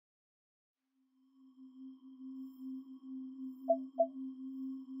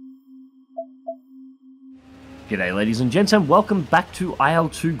G'day ladies and gents, and welcome back to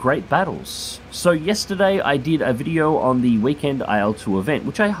IL-2 Great Battles. So yesterday I did a video on the weekend IL-2 event,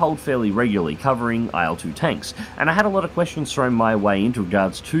 which I hold fairly regularly, covering IL-2 tanks, and I had a lot of questions thrown my way in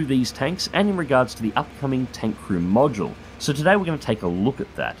regards to these tanks and in regards to the upcoming Tank Crew module, so today we're going to take a look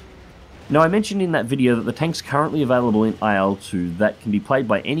at that. Now I mentioned in that video that the tanks currently available in IL-2 that can be played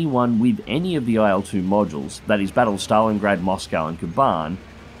by anyone with any of the IL-2 modules, that is Battle Stalingrad, Moscow and Kuban,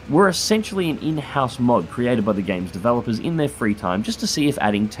 were essentially an in-house mod created by the game's developers in their free time just to see if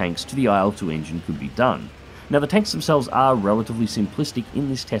adding tanks to the IL-2 engine could be done. Now the tanks themselves are relatively simplistic in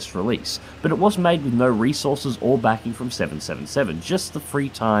this test release, but it was made with no resources or backing from 777, just the free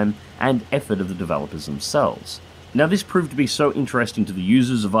time and effort of the developers themselves. Now this proved to be so interesting to the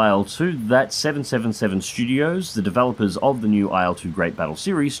users of IL-2 that 777 Studios, the developers of the new IL-2 Great Battle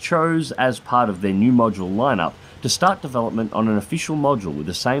series, chose as part of their new module lineup to start development on an official module with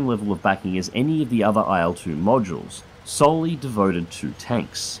the same level of backing as any of the other IL-2 modules, solely devoted to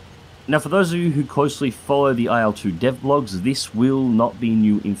tanks. Now for those of you who closely follow the IL-2 dev blogs, this will not be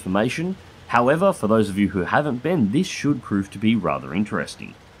new information. However, for those of you who haven't been, this should prove to be rather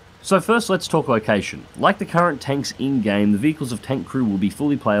interesting. So first let's talk location. Like the current tanks in-game, the vehicles of Tank Crew will be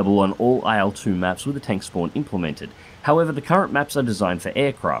fully playable on all IL-2 maps with the tank spawn implemented. However, the current maps are designed for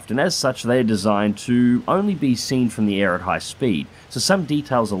aircraft, and as such they are designed to only be seen from the air at high speed, so some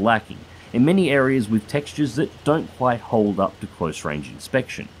details are lacking, in many areas with textures that don't quite hold up to close range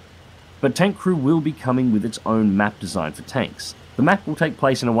inspection. But Tank Crew will be coming with its own map design for tanks. The map will take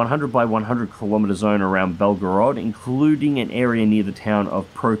place in a 100 by 100 kilometer zone around Belgorod, including an area near the town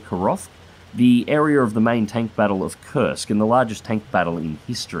of Prokhorovsk, the area of the main tank battle of Kursk, and the largest tank battle in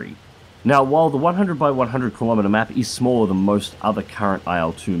history. Now, while the 100 by 100 kilometer map is smaller than most other current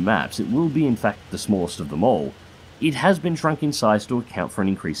IL-2 maps, it will be in fact the smallest of them all. It has been shrunk in size to account for an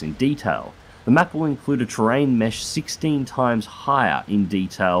increase in detail. The map will include a terrain mesh 16 times higher in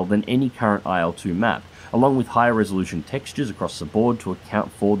detail than any current IL-2 map, along with higher resolution textures across the board to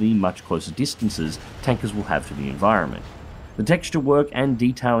account for the much closer distances tankers will have to the environment. The texture work and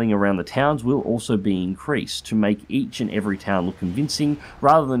detailing around the towns will also be increased to make each and every town look convincing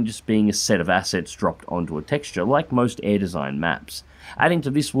rather than just being a set of assets dropped onto a texture like most air design maps. Adding to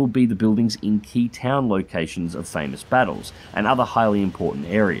this will be the buildings in key town locations of famous battles and other highly important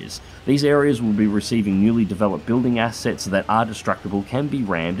areas. These areas will be receiving newly developed building assets that are destructible, can be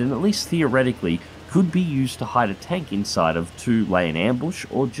rammed, and at least theoretically could be used to hide a tank inside of to lay an ambush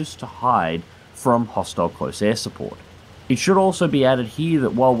or just to hide from hostile close air support. It should also be added here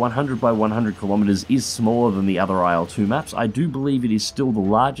that while 100 by 100 kilometers is smaller than the other IL-2 maps, I do believe it is still the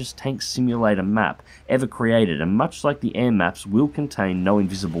largest tank simulator map ever created, and much like the air maps will contain no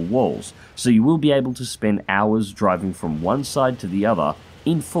invisible walls, so you will be able to spend hours driving from one side to the other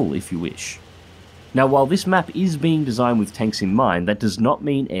in full if you wish. Now while this map is being designed with tanks in mind, that does not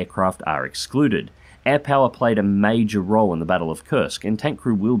mean aircraft are excluded. Air power played a major role in the Battle of Kursk, and Tank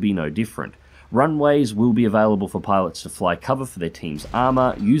Crew will be no different. Runways will be available for pilots to fly cover for their team's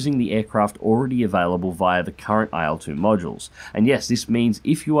armour using the aircraft already available via the current IL-2 modules. And yes, this means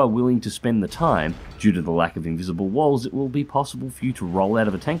if you are willing to spend the time, due to the lack of invisible walls, it will be possible for you to roll out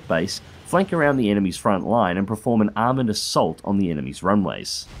of a tank base, flank around the enemy's front line, and perform an armoured assault on the enemy's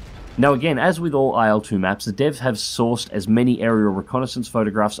runways. Now again, as with all IL-2 maps, the devs have sourced as many aerial reconnaissance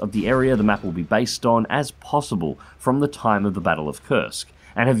photographs of the area the map will be based on as possible from the time of the Battle of Kursk,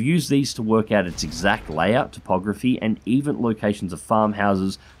 and have used these to work out its exact layout, topography, and even locations of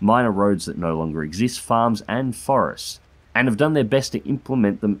farmhouses, minor roads that no longer exist, farms, and forests, and have done their best to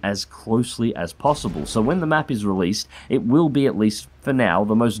implement them as closely as possible. So when the map is released, it will be, at least for now,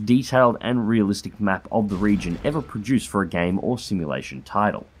 the most detailed and realistic map of the region ever produced for a game or simulation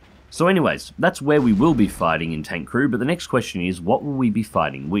title. So anyways, that's where we will be fighting in Tank Crew, but the next question is, what will we be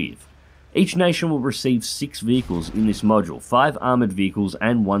fighting with? Each nation will receive 6 vehicles in this module, 5 armoured vehicles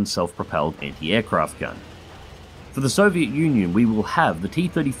and 1 self-propelled anti-aircraft gun. For the Soviet Union, we will have the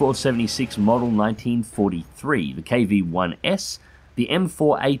T-34-76 Model 1943, the KV-1S, the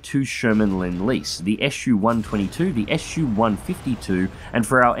M4A2 Sherman Lend-Lease, the Su-122, the Su-152, and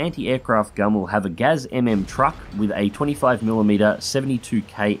for our anti-aircraft gun we'll have a Gaz-MM truck with a 25mm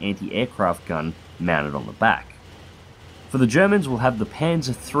 72K anti-aircraft gun mounted on the back. For the Germans we'll have the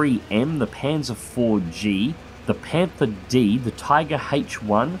Panzer IIIM, the Panzer IV-G, the Panther D, the Tiger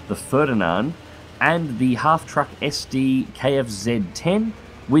H1, the Ferdinand, and the half-truck SD KFZ-10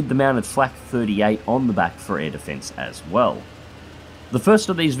 with the mounted Flak 38 on the back for air defence as well. The first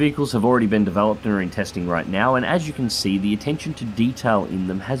of these vehicles have already been developed and are in testing right now, and as you can see, the attention to detail in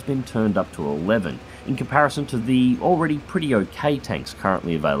them has been turned up to 11, in comparison to the already pretty okay tanks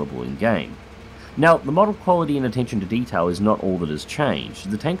currently available in game. Now, the model quality and attention to detail is not all that has changed.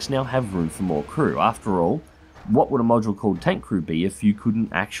 The tanks now have room for more crew. After all, what would a module called Tank Crew be if you couldn't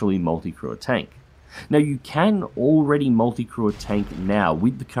actually multi-crew a tank? Now, you can already multi-crew a tank now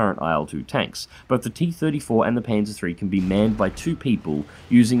with the current IL-2 tanks. Both the T-34 and the Panzer III can be manned by 2 people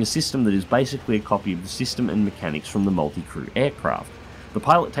using a system that is basically a copy of the system and mechanics from the multi-crew aircraft. The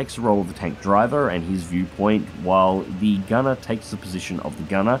pilot takes the role of the tank driver and his viewpoint, while the gunner takes the position of the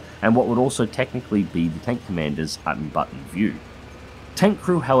gunner and what would also technically be the tank commander's button view. Tank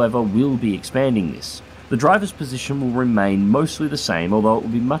crew, however, will be expanding this. The driver's position will remain mostly the same, although it will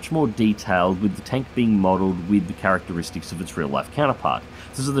be much more detailed, with the tank being modelled with the characteristics of its real-life counterpart,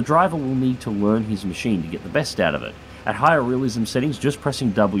 so the driver will need to learn his machine to get the best out of it. At higher realism settings, just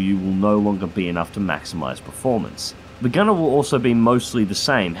pressing W will no longer be enough to maximise performance. The gunner will also be mostly the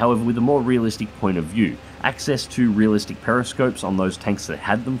same, however with a more realistic point of view, access to realistic periscopes on those tanks that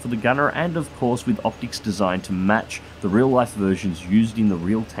had them for the gunner, and of course with optics designed to match the real-life versions used in the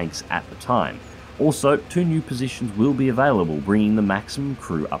real tanks at the time. Also, 2 new positions will be available, bringing the maximum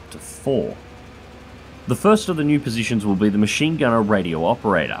crew up to 4. The first of the new positions will be the machine gunner radio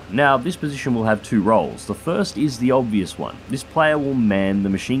operator. Now, this position will have 2 roles. The first is the obvious one. This player will man the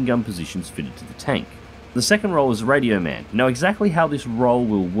machine gun positions fitted to the tank. The second role is radio man. Now, exactly how this role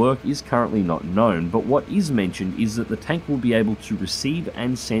will work is currently not known, but what is mentioned is that the tank will be able to receive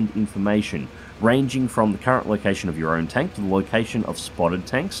and send information, ranging from the current location of your own tank to the location of spotted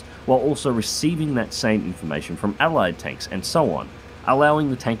tanks, while also receiving that same information from allied tanks, and so on, allowing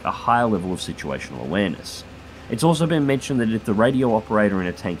the tank a higher level of situational awareness. It's also been mentioned that if the radio operator in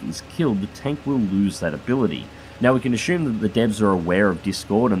a tank is killed, the tank will lose that ability. Now, we can assume that the devs are aware of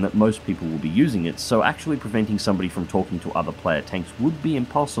Discord and that most people will be using it, so actually preventing somebody from talking to other player tanks would be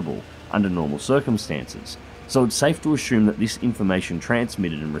impossible under normal circumstances. So it's safe to assume that this information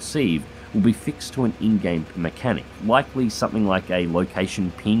transmitted and received will be fixed to an in-game mechanic, likely something like a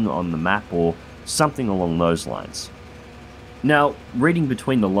location ping on the map or something along those lines. Now, reading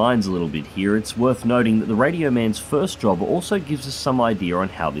between the lines a little bit here, it's worth noting that the Radio Man's first job also gives us some idea on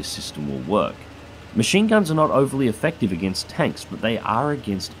how this system will work. Machine guns are not overly effective against tanks, but they are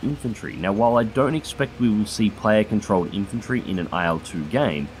against infantry. Now, while I don't expect we will see player-controlled infantry in an IL-2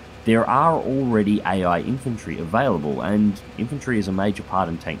 game, there are already AI infantry available, and infantry is a major part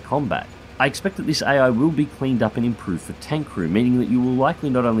in tank combat. I expect that this AI will be cleaned up and improved for tank crew, meaning that you will likely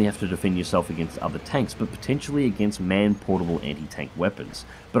not only have to defend yourself against other tanks, but potentially against man-portable anti-tank weapons.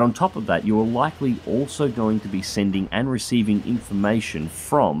 But on top of that, you are likely also going to be sending and receiving information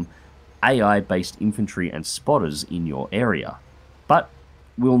from AI-based infantry and spotters in your area. But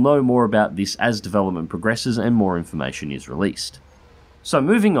we'll know more about this as development progresses and more information is released. So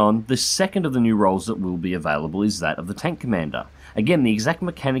moving on, the second of the new roles that will be available is that of the tank commander. Again, the exact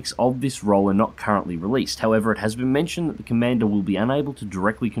mechanics of this role are not currently released, however it has been mentioned that the commander will be unable to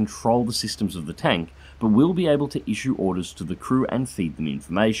directly control the systems of the tank, but will be able to issue orders to the crew and feed them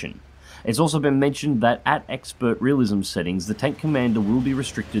information. It's also been mentioned that at expert realism settings, the tank commander will be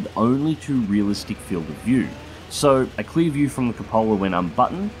restricted only to realistic field of view. So, a clear view from the cupola when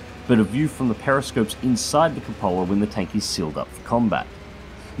unbuttoned, but a view from the periscopes inside the cupola when the tank is sealed up for combat.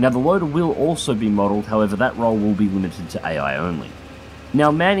 Now, the loader will also be modelled, however that role will be limited to AI only.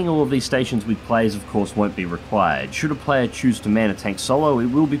 Now, manning all of these stations with players of course won't be required. Should a player choose to man a tank solo, it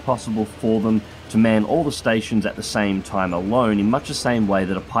will be possible for them to man all the stations at the same time alone, in much the same way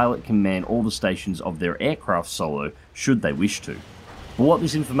that a pilot can man all the stations of their aircraft solo, should they wish to. But what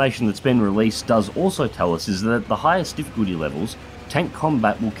this information that's been released does also tell us is that at the highest difficulty levels, tank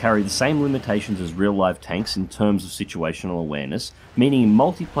combat will carry the same limitations as real-life tanks in terms of situational awareness, meaning in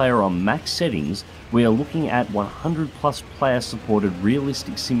multiplayer on max settings, we are looking at 100 plus player supported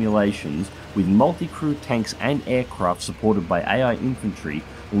realistic simulations with multi-crew tanks and aircraft supported by AI infantry,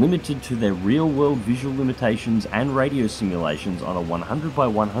 limited to their real-world visual limitations and radio simulations on a 100 by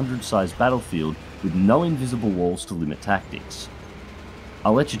 100 size battlefield with no invisible walls to limit tactics.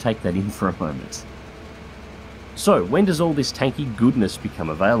 I'll let you take that in for a moment. So, when does all this tanky goodness become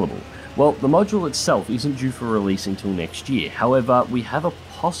available? Well, the module itself isn't due for release until next year, however, we have a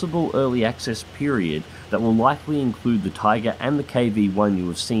possible early access period that will likely include the Tiger and the KV-1 you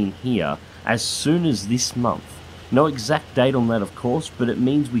have seen here as soon as this month. No exact date on that of course, but it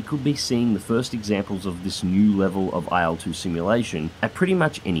means we could be seeing the first examples of this new level of IL-2 simulation at pretty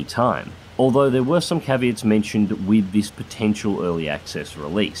much any time. Although there were some caveats mentioned with this potential early access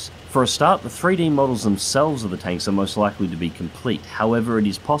release. For a start, the 3D models themselves of the tanks are most likely to be complete. However, it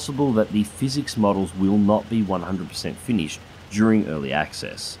is possible that the physics models will not be 100% finished during early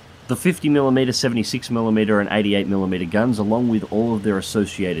access. The 50mm, 76mm and 88mm guns, along with all of their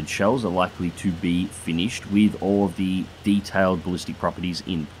associated shells, are likely to be finished with all of the detailed ballistic properties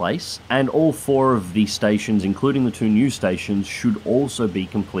in place, and all 4 of the stations, including the 2 new stations, should also be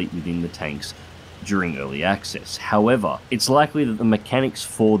complete within the tanks during early access. However, it's likely that the mechanics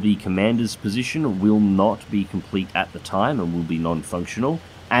for the commander's position will not be complete at the time and will be non-functional,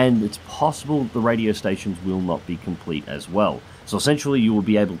 and it's possible that the radio stations will not be complete as well. So essentially you will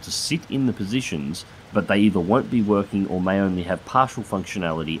be able to sit in the positions, but they either won't be working or may only have partial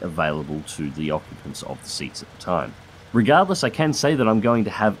functionality available to the occupants of the seats at the time. Regardless, I can say that I'm going to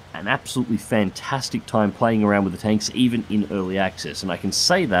have an absolutely fantastic time playing around with the tanks even in early access, and I can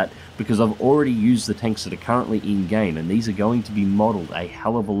say that because I've already used the tanks that are currently in-game, and these are going to be modelled a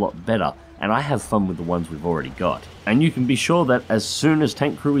hell of a lot better, and I have fun with the ones we've already got. And you can be sure that as soon as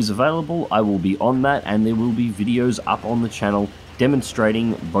Tank Crew is available, I will be on that, and there will be videos up on the channel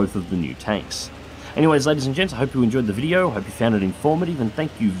demonstrating both of the new tanks. Anyways, ladies and gents, I hope you enjoyed the video, I hope you found it informative, and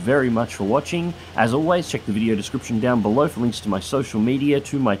thank you very much for watching. As always, check the video description down below for links to my social media,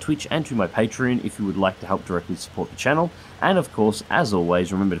 to my Twitch, and to my Patreon if you would like to help directly support the channel. And of course, as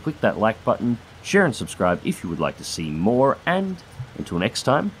always, remember to click that like button, share and subscribe if you would like to see more, and until next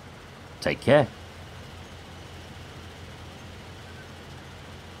time, take care.